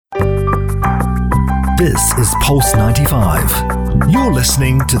This is Pulse 95. You're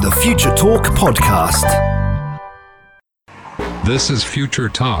listening to the Future Talk podcast. This is Future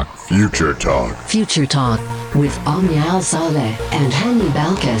Talk. Future Talk. Future Talk with Omnia Al Saleh and Hani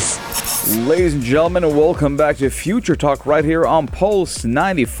Balkis. Ladies and gentlemen, welcome back to Future Talk right here on Pulse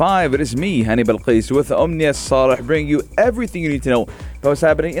 95. It is me, Hani Balkis, with Omnia Saleh, bringing you everything you need to know about what's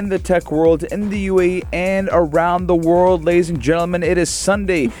happening in the tech world, in the UAE, and around the world. Ladies and gentlemen, it is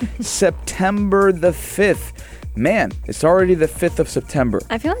Sunday, September the 5th. Man, it's already the 5th of September.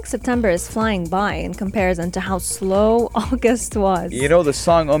 I feel like September is flying by in comparison to how slow August was. You know the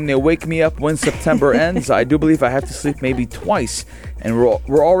song Omnia, Wake Me Up When September Ends? I do believe I have to sleep maybe twice, and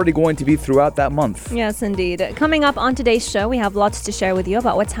we're already going to be throughout that month. Yes, indeed. Coming up on today's show, we have lots to share with you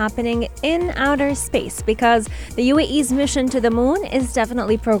about what's happening in outer space, because the UAE's mission to the moon is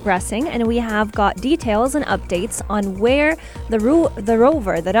definitely progressing, and we have got details and updates on where the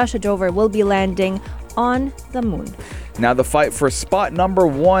rover, the Rashid rover, will be landing on the moon. Now, the fight for spot number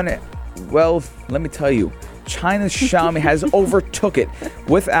one, well, let me tell you, China's Xiaomi has overtook it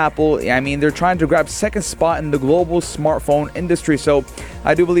with Apple. I mean, they're trying to grab second spot in the global smartphone industry. So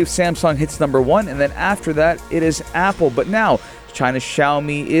I do believe Samsung hits number one, and then after that, it is Apple. But now, China's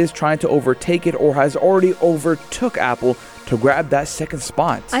Xiaomi is trying to overtake it, or has already overtook Apple to grab that second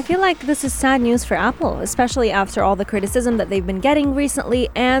spot. I feel like this is sad news for Apple, especially after all the criticism that they've been getting recently,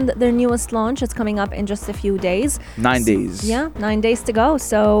 and their newest launch is coming up in just a few days. 9 days. Yeah, 9 days to go.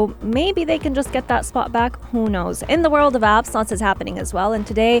 So maybe they can just get that spot back. Who knows? In the world of apps, lots is happening as well. And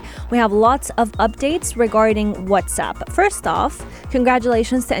today we have lots of updates regarding WhatsApp. First off,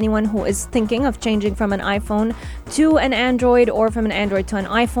 congratulations to anyone who is thinking of changing from an iPhone to an Android or from an Android to an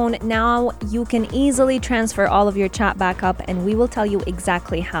iPhone. Now you can easily transfer all of your chat back up, and we will tell you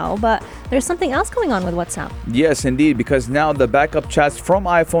exactly how. But there's something else going on with WhatsApp. Yes, indeed, because now the backup chats from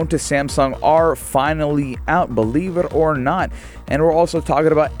iPhone to Samsung are finally out, believe it or not. And we're also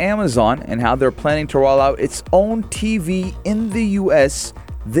talking about Amazon and how they're planning to roll out its own TV in the US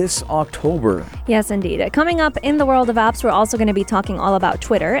this October. Yes, indeed. Coming up in the world of apps, we're also going to be talking all about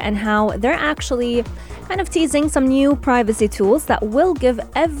Twitter and how they're actually kind of teasing some new privacy tools that will give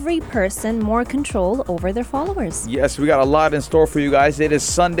every person more control over their followers. Yes, we got a lot in store for you guys. It is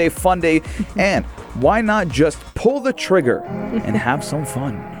Sunday Fun Day, and why not just pull the trigger and have some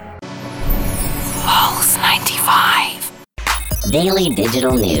fun? Pulse 95. Daily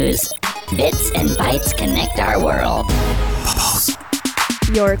digital news. Bits and bytes connect our world.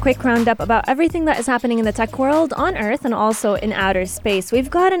 Your quick roundup about everything that is happening in the tech world, on Earth, and also in outer space. We've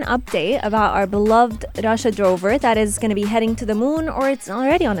got an update about our beloved Rashid rover that is going to be heading to the moon, or it's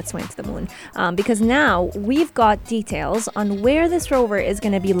already on its way to the moon, because now we've got details on where this rover is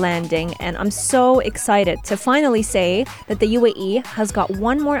going to be landing, and I'm so excited to finally say that the UAE has got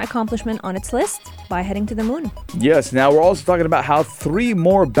one more accomplishment on its list by heading to the moon. Yes, now we're also talking about how 3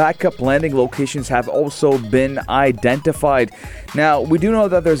 more backup landing locations have also been identified. Now, we do know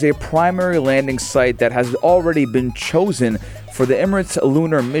that there's a primary landing site that has already been chosen for the Emirates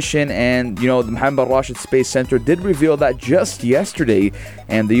lunar mission, and the Mohammed bin Rashid Space Center did reveal that just yesterday,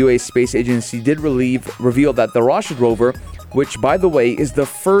 and the UAE Space Agency did reveal that the Rashid rover, which, by the way, is the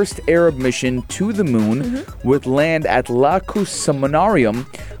first Arab mission to the moon, would land at Laku Seminarium.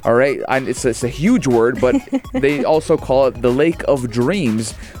 All right, it's a huge word, but they also call it the Lake of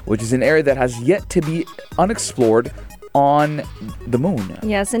Dreams, which is an area that has yet to be unexplored on the moon.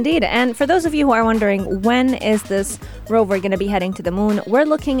 Yes, indeed. And for those of you who are wondering, when is this rover going to be heading to the moon? We're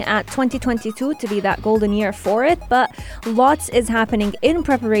looking at 2022 to be that golden year for it, but lots is happening in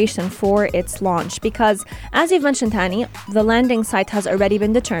preparation for its launch, because as you've mentioned, Hani, the landing site has already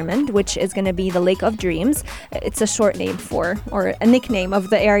been determined, which is going to be the Lake of Dreams. It's a short name for, or a nickname of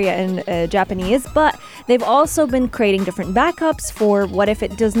the area in Japanese, but they've also been creating different backups for what if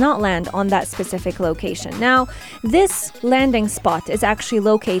it does not land on that specific location. Now, this landing spot is actually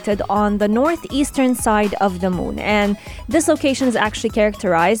located on the northeastern side of the moon, and this location is actually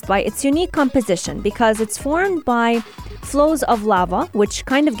characterized by its unique composition because it's formed by flows of lava, which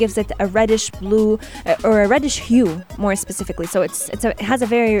kind of gives it a reddish blue or a reddish hue, more specifically. So it has a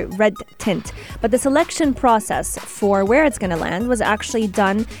very red tint. But the selection process for where it's going to land was actually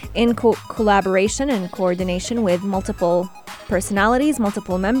done in collaboration and coordination with multiple personalities,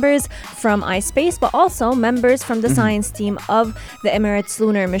 multiple members from iSpace, but also members from the science team of the Emirates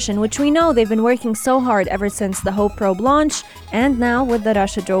lunar mission, which we know they've been working so hard ever since the Hope probe launch, and now with the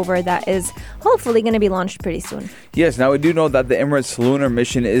Rashid rover that is hopefully going to be launched pretty soon. Yes, now Now, we do know that the Emirates lunar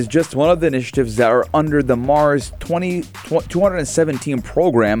mission is just one of the initiatives that are under the Mars 217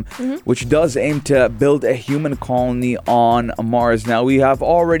 program, which does aim to build a human colony on Mars. Now, we have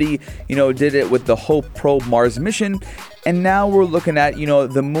already, did it with the Hope Probe Mars mission. And now we're looking at,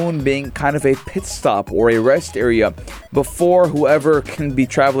 the moon being kind of a pit stop or a rest area before whoever can be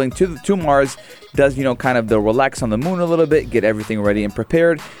traveling to Mars does, kind of the relax on the moon a little bit, get everything ready and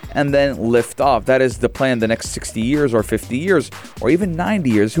prepared, and then lift off. That is the plan the next 60 years or 50 years or even 90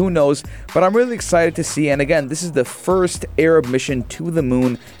 years, who knows? But I'm really excited to see. And again, this is the first Arab mission to the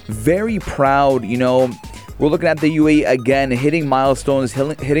moon. Very proud, We're looking at the UAE again, hitting milestones,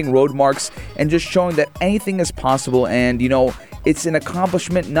 hitting road marks, and just showing that anything is possible. And, it's an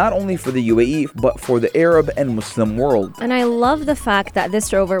accomplishment not only for the UAE, but for the Arab and Muslim world. And I love the fact that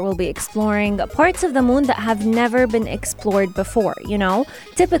this rover will be exploring parts of the moon that have never been explored before,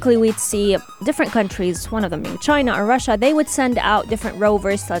 Typically, we'd see different countries, one of them being China or Russia, they would send out different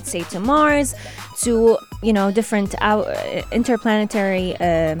rovers, let's say to Mars, to, different interplanetary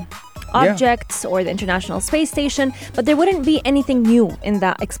objects or the International Space Station, but there wouldn't be anything new in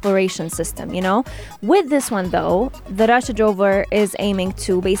that exploration system, With this one, though, the Rashid rover is aiming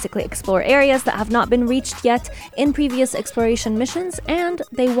to basically explore areas that have not been reached yet in previous exploration missions, and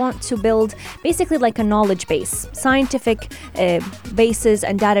they want to build basically like a knowledge base, scientific bases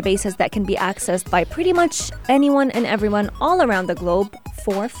and databases that can be accessed by pretty much anyone and everyone all around the globe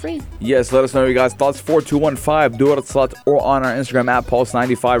for free. Yes, let us know your guys' thoughts. 4215, do it at Slut or on our Instagram at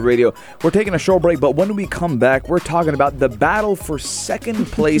Pulse95 Radio. We're taking a short break, but when we come back, we're talking about the battle for second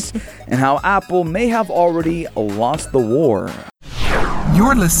place and how Apple may have already lost the war.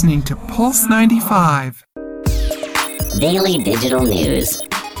 You're listening to Pulse 95. Daily digital news.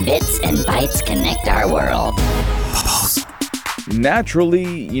 Bits and bytes connect our world.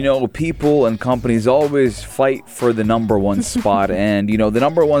 Naturally, people and companies always fight for the number one spot. And, the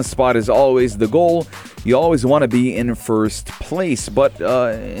number one spot is always the goal. You always want to be in first place. But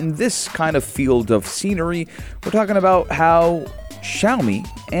in this kind of field of scenery, we're talking about how Xiaomi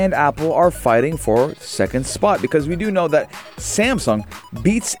and Apple are fighting for second spot, because we do know that Samsung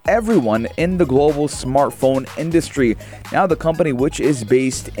beats everyone in the global smartphone industry. Now, the company, which is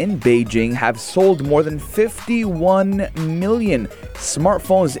based in Beijing, have sold more than 51 million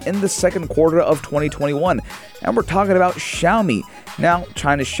smartphones in the second quarter of 2021. And we're talking about Xiaomi. Now,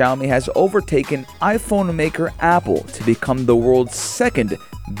 China's Xiaomi has overtaken iPhone maker Apple to become the world's second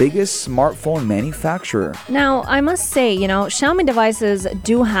biggest smartphone manufacturer. Now, I must say, Xiaomi devices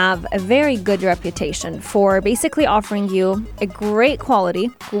do have a very good reputation for basically offering you a great quality,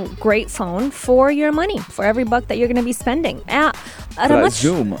 great phone for your money, for every buck that you're going to be spending. At a much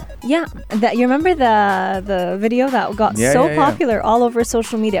Zoom. Yeah, that you remember the video that got popular all over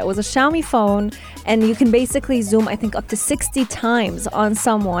social media. It was a Xiaomi phone, and you can basically zoom, I think, up to 60 times on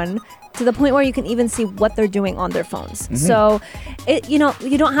someone, to the point where you can even see what they're doing on their phones. So, you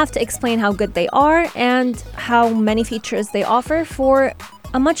don't have to explain how good they are and how many features they offer for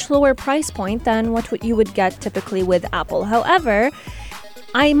a much lower price point than what you would get typically with Apple. However,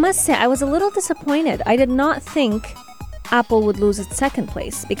 I must say I was a little disappointed. I did not think Apple would lose its second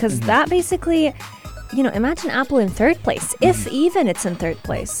place, because that basically, imagine Apple in third place, if even it's in third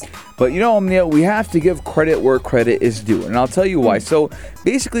place. But, Omnia, we have to give credit where credit is due. And I'll tell you why. So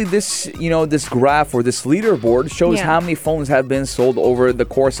basically this, this graph or this leaderboard shows how many phones have been sold over the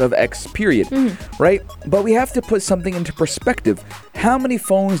course of X period, right? But we have to put something into perspective. How many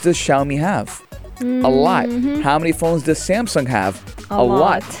phones does Xiaomi have? A lot. How many phones does Samsung have? A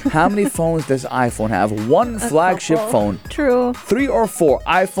lot. How many phones does iPhone have? One flagship phone. True. 3 or 4.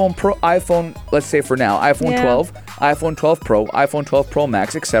 iPhone, let's say for now, iPhone 12, iPhone 12 Pro, iPhone 12 Pro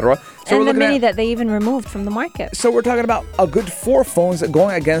Max, etc. So and the mini that they even removed from the market. So we're talking about a good 4 phones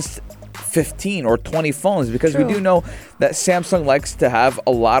going against 15 or 20 phones, because we do know that Samsung likes to have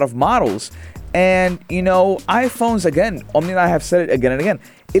a lot of models. And, iPhones, again, Omni and I have said it again and again,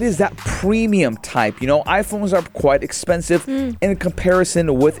 it is that premium type. iPhones are quite expensive in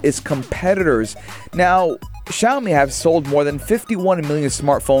comparison with its competitors. Now, Xiaomi have sold more than 51 million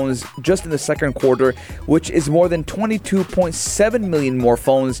smartphones just in the second quarter, which is more than 22.7 million more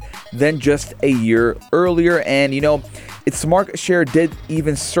phones than just a year earlier. And, its market share did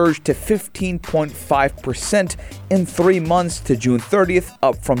even surge to 15.5% in 3 months to June 30th,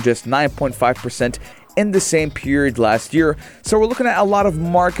 up from just 9.5% in the same period last year. So we're looking at a lot of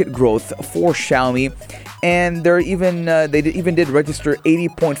market growth for Xiaomi, and they even did register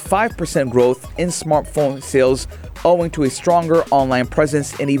 80.5% growth in smartphone sales, owing to a stronger online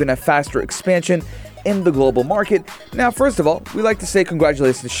presence and even a faster expansion in the global market. Now, first of all, we like to say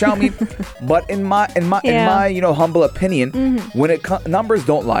congratulations to Xiaomi, but in my humble opinion, when numbers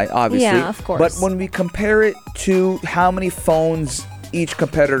don't lie, obviously. Yeah, of course. But when we compare it to how many phones each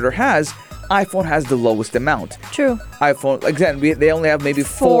competitor has, iPhone has the lowest amount. True. iPhone, again, they only have maybe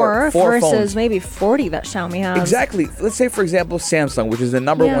four versus phones. Maybe 40 that Xiaomi has. Exactly. Let's say, for example, Samsung, which is the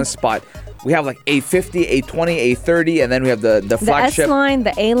number one spot. We have like A50, A20, A30, and then we have the flagship. The S line,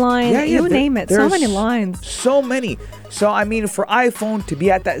 the A line, you name it. So many lines. So many. So, I mean, for iPhone to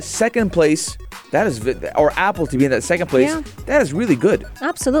be at that second place, or Apple to be in that second place, that is really good.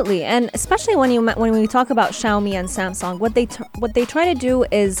 Absolutely. And especially when we talk about Xiaomi and Samsung, what they try to do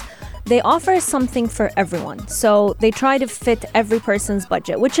is they offer something for everyone. So they try to fit every person's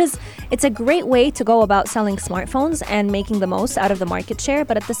budget, it's a great way to go about selling smartphones and making the most out of the market share.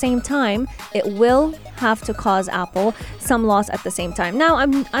 But at the same time, it will have to cause Apple some loss at the same time. Now,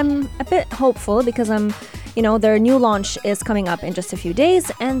 I'm a bit hopeful because their new launch is coming up in just a few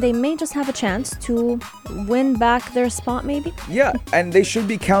days, and they may just have a chance to win back their spot, maybe. Yeah, and they should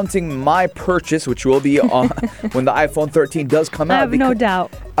be counting my purchase, which will be on when the iPhone 13 does come out. I have no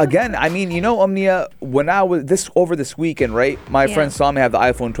doubt. Again, I mean, Omnia, when I was over this weekend, right? My friend saw me have the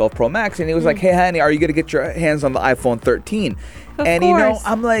iPhone 12 Pro Max, and he was like, "Hey, honey, are you gonna get your hands on the iPhone 13?" Of course.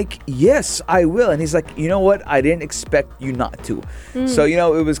 I'm like, "Yes, I will." And he's like, "You know what? I didn't expect you not to." So,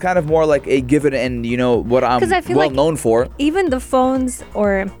 it was kind of more like a give it and, what I'm known for. Even the phones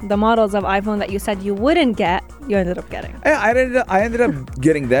or the models of iPhone that you said you wouldn't get, you ended up getting. Yeah, I ended up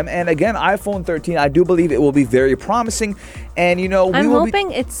getting them. And again, iPhone 13, I do believe it will be very promising. And, I'm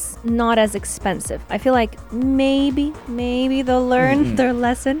hoping it's not as expensive. I feel like maybe they'll learn their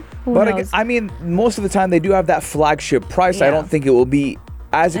lesson. Who knows? Again, I mean, most of the time they do have that flagship price. Yeah. I don't think it will be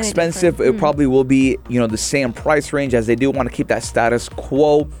as expensive. It probably will be, the same price range, as they do want to keep that status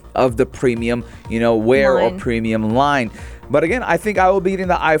quo of the premium, or premium line. But again, I think I will be getting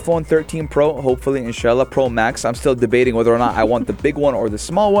the iPhone 13 Pro, hopefully, inshallah, Pro Max. I'm still debating whether or not I want the big one or the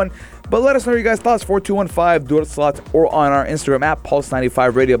small one. But let us know your guys' thoughts, 4215 Dual Slots, or on our Instagram at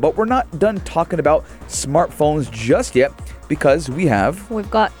Pulse95 Radio. But we're not done talking about smartphones just yet, because we've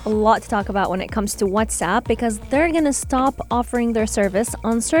got a lot to talk about when it comes to WhatsApp, because they're going to stop offering their service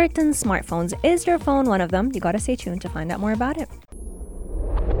on certain smartphones. Is your phone one of them? You got to stay tuned to find out more about it.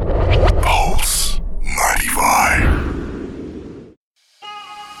 Pulse 95.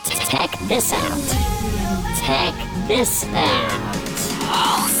 Check this out. Check this out.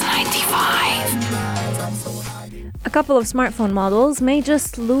 Pulse 95. A couple of smartphone models may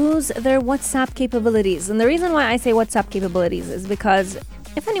just lose their WhatsApp capabilities. And the reason why I say WhatsApp capabilities is because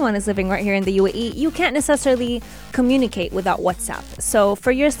if anyone is living right here in the UAE, you can't necessarily communicate without WhatsApp. So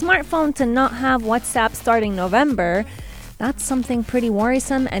for your smartphone to not have WhatsApp starting November, that's something pretty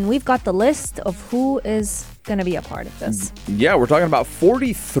worrisome. And we've got the list of who is going to be a part of this. Yeah, we're talking about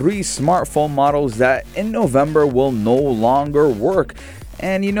 43 smartphone models that in November will no longer work.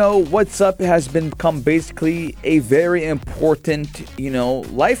 And WhatsApp has become basically a very important,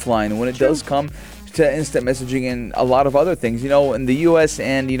 lifeline when it does come to instant messaging and a lot of other things. In the US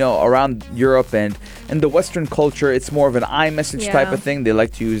and, around Europe and in the Western culture, it's more of an iMessage type of thing. They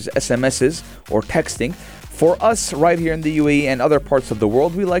like to use SMSs or texting. For us right here in the UAE and other parts of the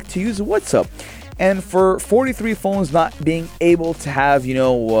world, we like to use WhatsApp. And for 43 phones not being able to have,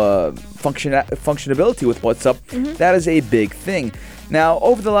 functionability with WhatsApp, that is a big thing. Now,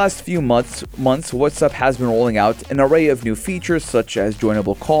 over the last few months, WhatsApp has been rolling out an array of new features such as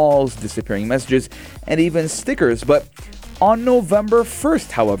joinable calls, disappearing messages, and even stickers. But on November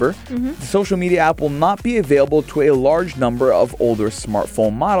 1st, however, the social media app will not be available to a large number of older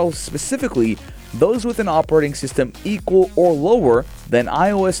smartphone models, specifically those with an operating system equal or lower than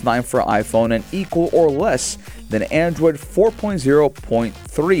iOS 9 for iPhone and equal or less than Android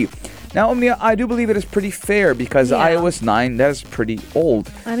 4.0.3. Now, Omnia, I do believe it is pretty fair because iOS 9, that is pretty old.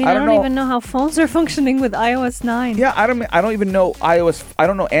 I mean, I don't even know how phones are functioning with iOS 9. Yeah, I don't even know iOS. I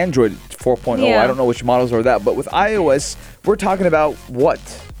don't know Android 4.0. I don't know which models are that. But with iOS, we're talking about what?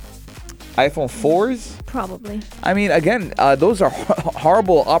 iPhone 4s? Probably. I mean, again, those are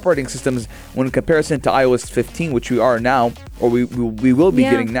horrible operating systems when in comparison to iOS 15, which we are now, or we will be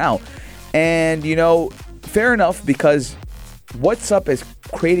getting now. And, fair enough, because WhatsApp is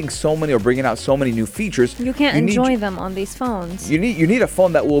creating so many or bringing out so many new features. You can't enjoy them on these phones. You need a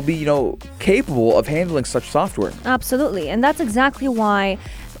phone that will be, capable of handling such software. Absolutely. And that's exactly why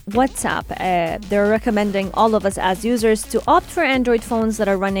WhatsApp, they're recommending all of us as users to opt for Android phones that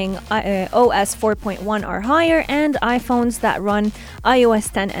are running OS 4.1 or higher and iPhones that run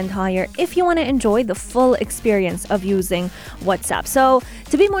iOS 10 and higher if you want to enjoy the full experience of using WhatsApp. So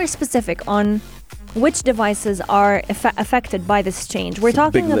to be more specific on which devices are affected by this change. We're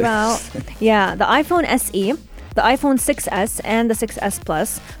talking big about, the iPhone SE, the iPhone 6S, and the 6S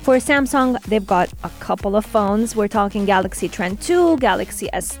Plus. For Samsung, they've got a couple of phones. We're talking Galaxy Trend 2, Galaxy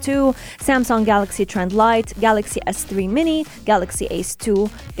S2, Samsung Galaxy Trend Lite, Galaxy S3 Mini, Galaxy Ace 2,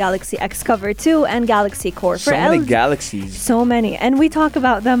 Galaxy X Cover 2, and Galaxy Core. So many galaxies. So many. And we talk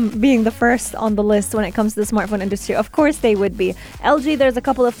about them being the first on the list when it comes to the smartphone industry. Of course they would be. LG, there's a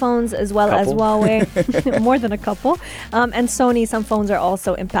couple of phones as well as Huawei. More than a couple. And Sony, some phones are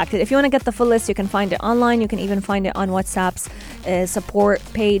also impacted. If you want to get the full list, you can find it online. You can even find it on WhatsApp's support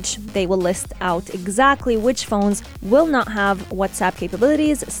page. They will list out exactly which phones will not have WhatsApp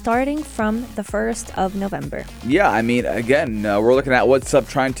capabilities starting from the 1st of November. Yeah, I mean, again, we're looking at WhatsApp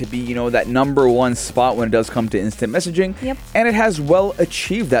trying to be, that number one spot when it does come to instant messaging. Yep. And it has well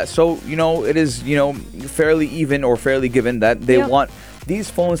achieved that. So, it is, fairly even or fairly given that they want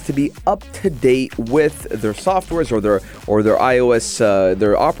these phones to be up to date with their softwares or their iOS,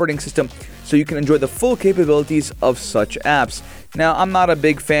 their operating system, so you can enjoy the full capabilities of such apps. Now, I'm not a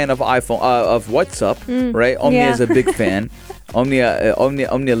big fan of of WhatsApp, right? Omnia is a big fan. Omnia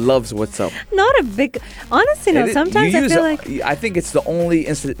loves WhatsApp. Not a big, honestly, no. Sometimes I feel like I think it's the only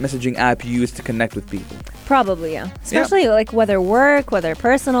instant messaging app you use to connect with people. Probably, yeah. Especially like whether work, whether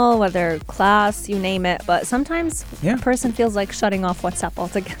personal, whether class, you name it. But sometimes a person feels like shutting off WhatsApp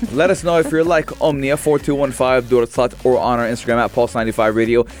altogether. Let us know if you're like Omnia 4215 Durat or on our Instagram at Pulse95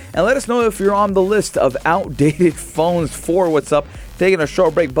 Radio, and let us know if you're on the list of outdated phones for WhatsApp. Taking a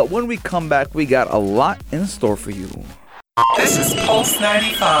short break, but when we come back, we got a lot in store for you. This is Pulse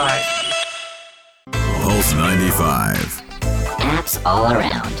 95. Pulse 95. Apps all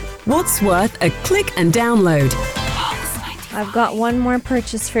around. What's worth a click and download? I've got one more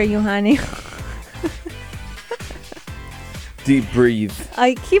purchase for you, honey. Deep breathe.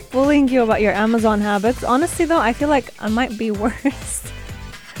 I keep bullying you about your Amazon habits. Honestly, though, I feel like I might be worse.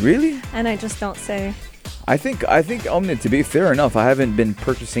 Really? And I just don't say. I think Omnia, to be fair enough, I haven't been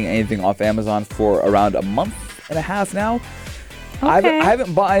purchasing anything off Amazon for around a month and a half now. Okay. I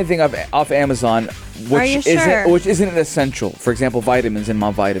haven't bought anything off Amazon which isn't an essential. For example, vitamins and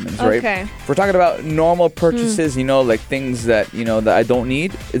my vitamins, right? Okay. If we're talking about normal purchases, like things that that I don't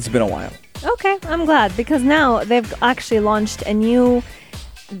need, it's been a while. Okay, I'm glad because now they've actually launched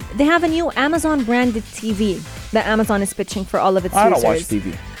they have a new Amazon branded TV that Amazon is pitching for all of its users. I don't watch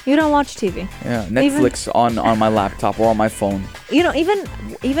TV. You don't watch TV? Yeah, Netflix on my laptop or on my phone.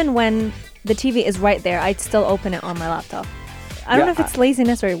 Even when the TV is right there, I'd still open it on my laptop. I don't know if it's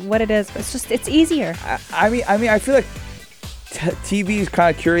laziness or what it is, but it's easier. I mean, I feel like TV is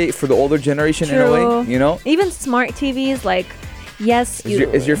kind of curate for the older generation in a way, Even smart TVs, like, yes,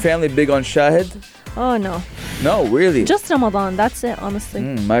 Is your family big on Shahid? Oh, no. No, really? Just Ramadan, that's it, honestly.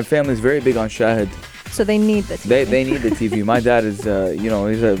 My family's very big on Shahid. So they need the TV. They need the TV. My dad is,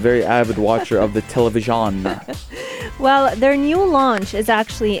 he's a very avid watcher of the television. Well, their new launch is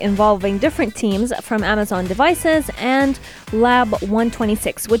actually involving different teams from Amazon Devices and Lab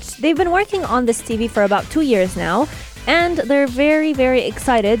 126, which they've been working on this TV for about 2 years now. And they're very, very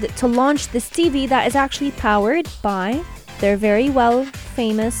excited to launch this TV that is actually powered by their very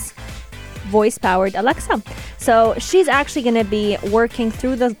famous voice-powered Alexa. So she's actually going to be working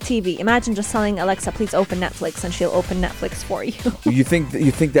through the TV. Imagine just telling Alexa, please open Netflix, and she'll open Netflix for you. You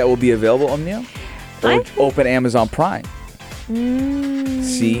think that will be available, Omnia? Or open Amazon Prime?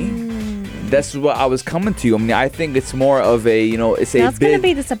 See? That's what I was coming to. I think it's more of a, it's a bit... That's going to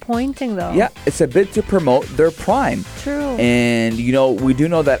be disappointing, though. Yeah, it's a bit to promote their Prime. True. And, we do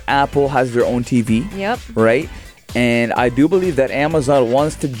know that Apple has their own TV. Yep. Right? And I do believe that Amazon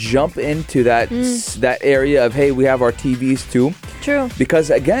wants to jump into that area of, hey, we have our TVs too. True.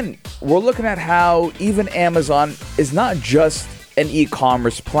 Because, again, we're looking at how even Amazon is not just an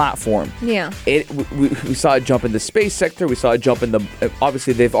e-commerce platform. Yeah. We saw it jump in the space sector. We saw it jump in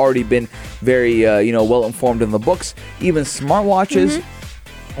obviously, they've already been very, well-informed in the books. Even smartwatches.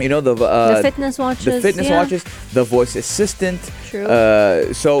 The fitness watches. The fitness watches, the voice assistant. True.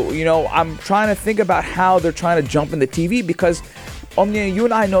 So, I'm trying to think about how they're trying to jump in the TV because, Omnia, you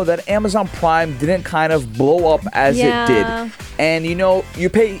and I know that Amazon Prime didn't kind of blow up as it did. And, you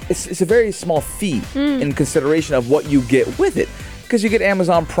pay, it's a very small fee in consideration of what you get with it. Because you get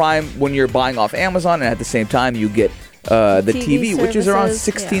Amazon Prime when you're buying off Amazon, and at the same time, you get the TV which is around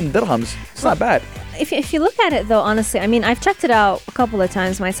 16 dirhams. It's not bad. If you look at it, though, honestly, I mean, I've checked it out a couple of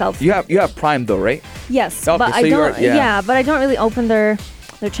times myself. You have Prime, though, right? Yes, okay, but so I don't. but I don't really open their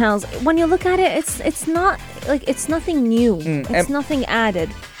channels. When you look at it, it's not like it's nothing new. It's nothing added.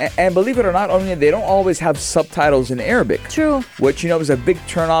 And believe it or not, they don't always have subtitles in Arabic. True. Which is a big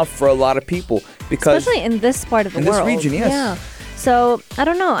turnoff for a lot of people. because especially in this part of the in world. this region, yes. Yeah. So I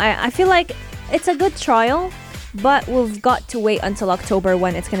don't know. I feel like it's a good trial, but we've got to wait until October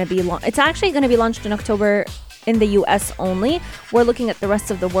when it's going to be launched. It's actually going to be launched in October in the US only. We're looking at the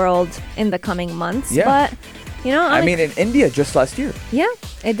rest of the world in the coming months. Yeah. But I mean, in India just last year. Yeah,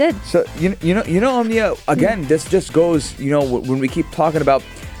 it did. So Omnia, again, this just goes, when we keep talking about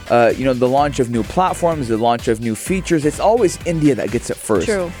the launch of new platforms, the launch of new features, it's always India that gets it first.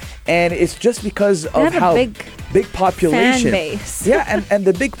 True. And it's just because They of have a how big population. fan base. Yeah, and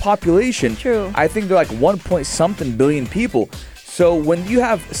the big population. True. I think they're like 1 billion people. So when you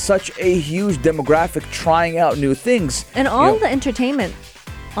have such a huge demographic trying out new things. And all the entertainment,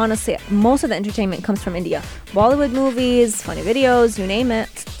 honestly, most of the entertainment comes from India. Bollywood movies, funny videos, you name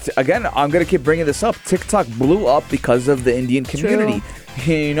it. Again, I'm going to keep bringing this up. TikTok blew up because of the Indian community.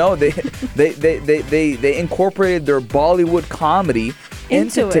 True. They incorporated their Bollywood comedy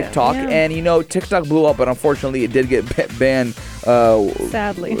into TikTok, and TikTok blew up, but unfortunately it did get banned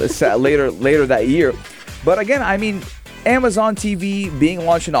Sadly. later that year. But again, I mean, Amazon TV being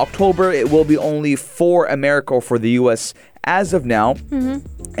launched in October, it will be only for America or for the US as of now.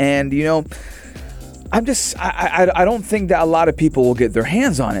 And I don't think that a lot of people will get their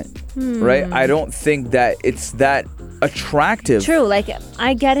hands on it, right? I don't think that it's that attractive. True, like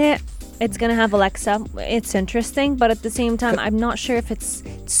I get it. It's gonna have Alexa. It's interesting, but at the same time, I'm not sure if it's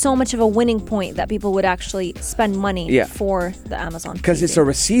so much of a winning point that people would actually spend money for the Amazon. Because it's a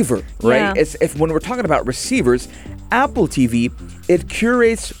receiver, right? Yeah. If when we're talking about receivers, Apple TV, it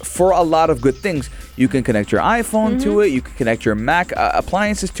curates for a lot of good things. You can connect your iPhone to it. You can connect your Mac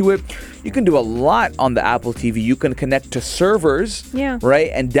appliances to it. You can do a lot on the Apple TV. You can connect to servers, right,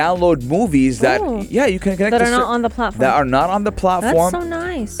 and download movies that, you can connect that to are not on the platform. That are not on the platform. That's so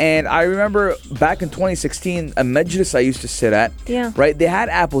nice. And I remember back in 2016, a majlis I used to sit at, right, they had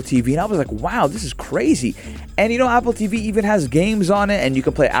Apple TV, and I was like, wow, this is crazy. And Apple TV even has games on it, and you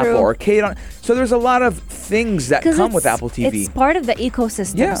can play Apple Arcade on it. So there's a lot of things that come with Apple TV. It's part of the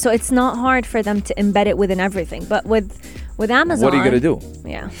ecosystem, so it's not hard for them to embed it within everything. But with Amazon, what are you gonna do?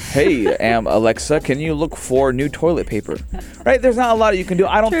 Yeah. Hey, Alexa, can you look for new toilet paper? Right? There's not a lot you can do.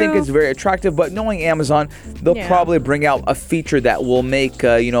 I don't think it's very attractive, but knowing Amazon, they'll probably bring out a feature that will make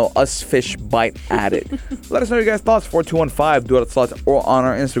us fish bite at it. Let us know your guys' thoughts. 4215 do it at slots or on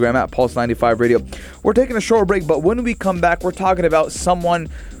our Instagram at Pulse95 Radio. We're taking a short break, but when we come back, we're talking about someone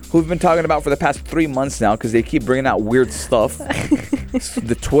who we've been talking about for the past 3 months now because they keep bringing out weird stuff.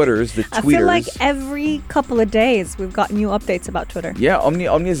 The Twitters, the tweeters. I feel like every couple of days we've got new updates about Twitter. Yeah,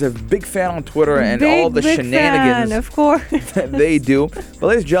 Omnia is a big fan on Twitter and all the big shenanigans fan, of course. that they do. But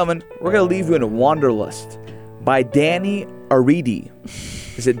ladies and gentlemen, we're going to leave you in Wanderlust by Danny Aridi.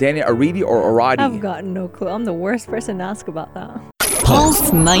 Is it Danny Aridi or Aradi? I've got no clue. I'm the worst person to ask about that.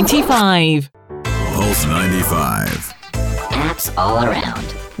 Pulse 95. Pulse 95. Apps all around.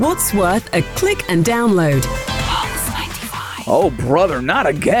 What's worth a click and download? Oh, brother, not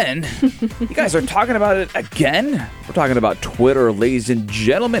again. You guys are talking about it again? We're talking about Twitter, ladies and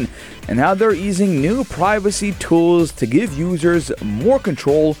gentlemen, and how they're easing new privacy tools to give users more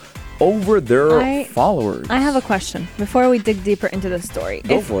control over their followers. I have a question before we dig deeper into the story.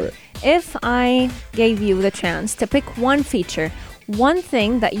 Go for it. If I gave you the chance to pick one feature, one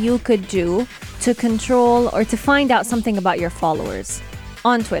thing that you could do to control or to find out something about your followers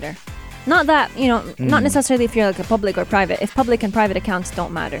on Twitter. Not that, not necessarily if you're like a public or private. If public and private accounts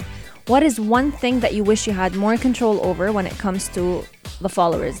don't matter. What is one thing that you wish you had more control over when it comes to the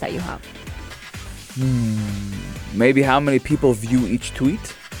followers that you have? Maybe how many people view each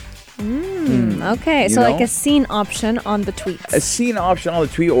tweet? Okay, so like a scene option on the tweets. A scene option on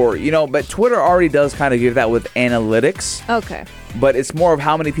the tweet or, but Twitter already does kind of give that with analytics. Okay. But it's more of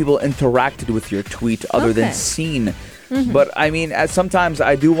how many people interacted with your tweet other than seen. But I mean, sometimes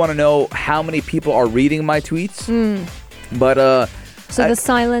I do want to know how many people are reading my tweets. But so the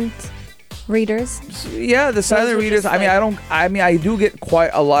silent readers. Yeah, the silent readers. I do get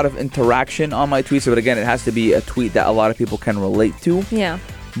quite a lot of interaction on my tweets, but again, it has to be a tweet that a lot of people can relate to. Yeah.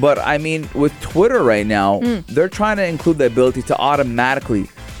 But I mean, with Twitter right now, they're trying to include the ability to automatically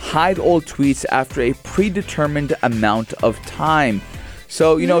hide old tweets after a predetermined amount of time.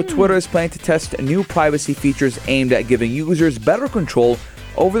 So, Twitter is planning to test new privacy features aimed at giving users better control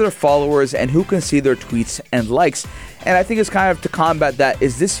over their followers and who can see their tweets and likes. And I think it's kind of to combat that.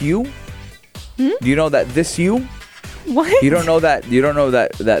 Is this you? Do you know that this you? What? You don't know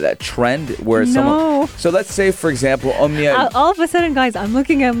that trend where someone. So let's say, for example, Omnia. All of a sudden, guys, I'm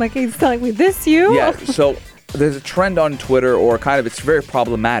looking at my kids telling me, this you? Yeah, so there's a trend on Twitter, or kind of, it's very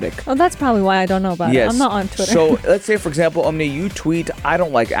problematic. Oh, that's probably why I don't know about it. I'm not on Twitter. So let's say, for example, Omnia, you tweet, I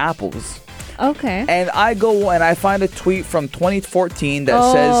don't like apples. Okay. And I go and I find a tweet from 2014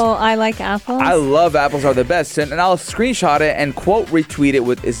 that says, I like apples. I love apples are the best. And I'll screenshot it and quote retweet it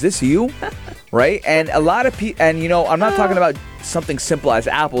with, is this you? Right? And a lot of people, and I'm not talking about something simple as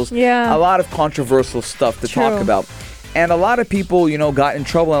apples. Yeah. A lot of controversial stuff to True. talk about. And a lot of people, got in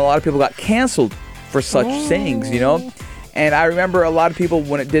trouble, and a lot of people got canceled for such sayings, And I remember a lot of people,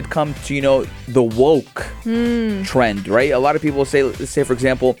 when it did come to, the woke trend, right? A lot of people will say, let's say, for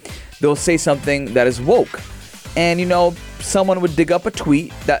example, they'll say something that is woke. And, someone would dig up a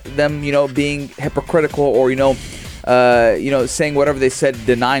tweet that them, being hypocritical or, saying whatever they said,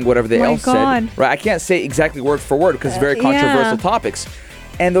 denying whatever they else said. Right? I can't say exactly word for word because it's very controversial topics.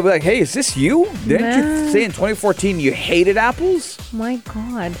 And they'll be like, hey, is this you? Didn't you say in 2014 you hated apples? My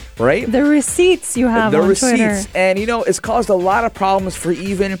God. Right? The receipts you have on Twitter. And, it's caused a lot of problems for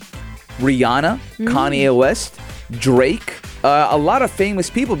even Rihanna, Kanye West, Drake, a lot of famous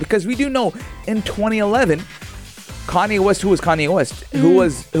people. Because we do know in 2011, Kanye West, who was Kanye West? Who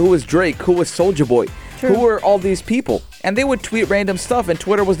was Drake? Who was Soulja Boy? True. Who were all these people? And they would tweet random stuff, and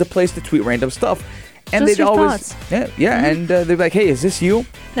Twitter was the place to tweet random stuff. And Just they'd your always, thoughts. and they'd be like, hey, is this you?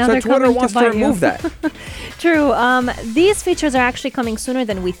 Now so they're Twitter coming wants to to bite you. remove that. True. These features are actually coming sooner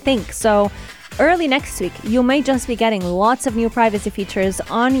than we think. So early next week, you may just be getting lots of new privacy features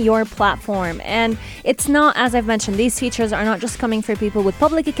on your platform. And it's not, as I've mentioned, these features are not just coming for people with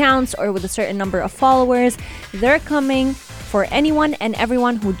public accounts or with a certain number of followers. They're coming for anyone and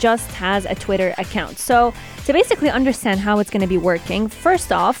everyone who just has a Twitter account. So to basically understand how it's going to be working,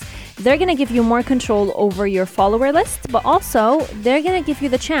 first off, they're going to give you more control over your follower list, but also they're going to give you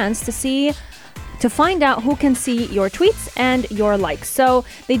the chance to find out who can see your tweets and your likes. So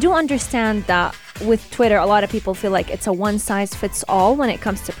they do understand that with Twitter, a lot of people feel like it's a one-size-fits-all when it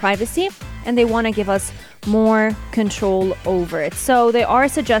comes to privacy, and they want to give us more control over it. So they are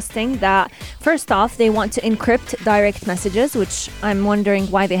suggesting that, first off, they want to encrypt direct messages, which I'm wondering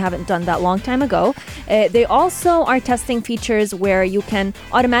why they haven't done that long time ago. They also are testing features where you can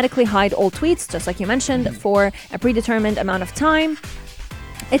automatically hide all tweets, just like you mentioned, for a predetermined amount of time.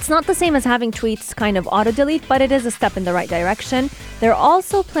 It's not the same as having tweets kind of auto-delete, but it is a step in the right direction. They're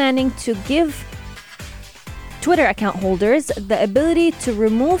also planning to give Twitter account holders the ability to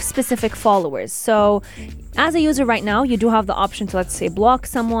remove specific followers. So as a user right now, you do have the option to, let's say, block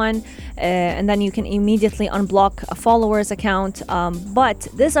someone, and then you can immediately unblock a follower's account. But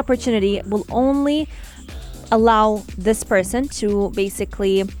this opportunity will only allow this person to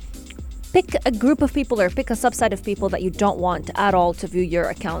basically pick a group of people or pick a subset of people that you don't want at all to view your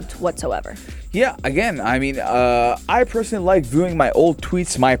account whatsoever. Yeah, again, I mean, I personally like viewing my old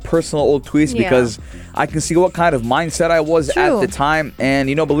tweets, my personal old tweets, because I can see what kind of mindset I was at the time.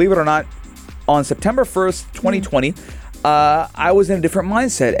 And, believe it or not, on September 1st, 2020, I was in a different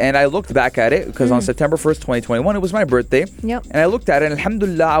mindset. And I looked back at it because on September 1st, 2021, it was my birthday. Yep. And I looked at it, and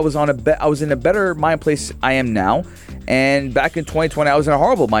alhamdulillah, I was in a better mind place I am now. And back in 2020, I was in a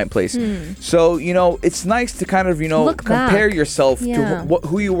horrible mind place. So, it's nice to kind of, compare yourself to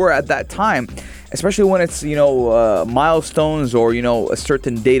who you were at that time, especially when it's, milestones or, a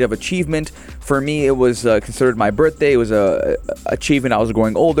certain date of achievement. For me, it was considered my birthday. It was a achievement. I was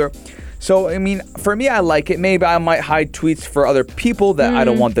growing older. So, I mean, for me, I like it. Maybe I might hide tweets for other people that I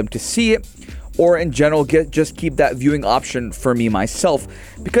don't want them to see it. Or in general, just keep that viewing option for me myself.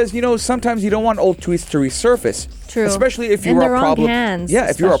 Because, sometimes you don't want old tweets to resurface. True. Especially if you in were the wrong hands,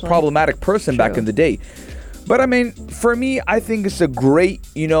 if you're a especially. problematic person back in the day. But I mean, for me, I think it's a great,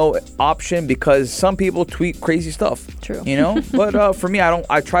 option because some people tweet crazy stuff. True. But for me,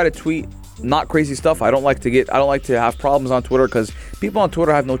 I try to tweet not crazy stuff. I don't like to have problems on Twitter because people on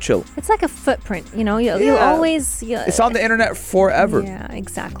Twitter have no chill. It's like a footprint, you'll always... It's on the internet forever. Yeah,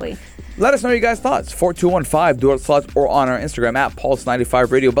 exactly. Let us know your guys' thoughts. 4215, do it slots, or on our Instagram at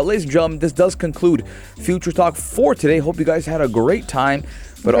Pulse95 Radio. But ladies and gentlemen, this does conclude Future Talk for today. Hope you guys had a great time.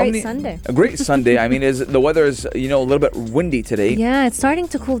 But Sunday. A great Sunday. I mean, the weather is, a little bit windy today. Yeah, it's starting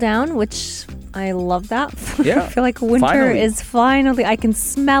to cool down, which I love that. Yeah. I feel like winter is finally, I can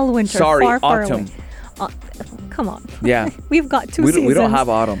smell winter far autumn. away. Come on. Yeah. We've got two seasons. We don't have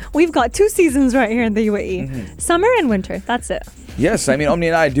autumn. We've got two seasons right here in the UAE. Summer and winter. That's it. Yes, I mean, Omni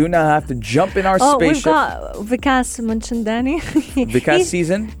and I do now have to jump in our spaceship. We've got Vikas Munchandani. Vikas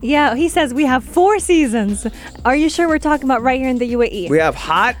season? Yeah, he says we have 4 seasons. Are you sure we're talking about right here in the UAE? We have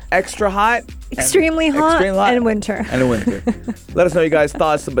hot, extra hot, extremely hot, and winter. And winter. Let us know your guys'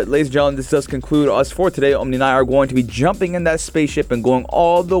 thoughts. But ladies and gentlemen, this does conclude us for today. Omni and I are going to be jumping in that spaceship and going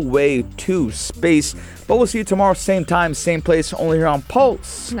all the way to space. But we'll see you tomorrow, same time, same place, only here on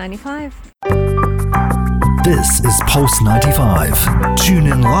Pulse 95. This is Pulse 95. Tune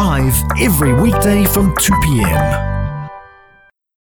in live every weekday from 2 p.m.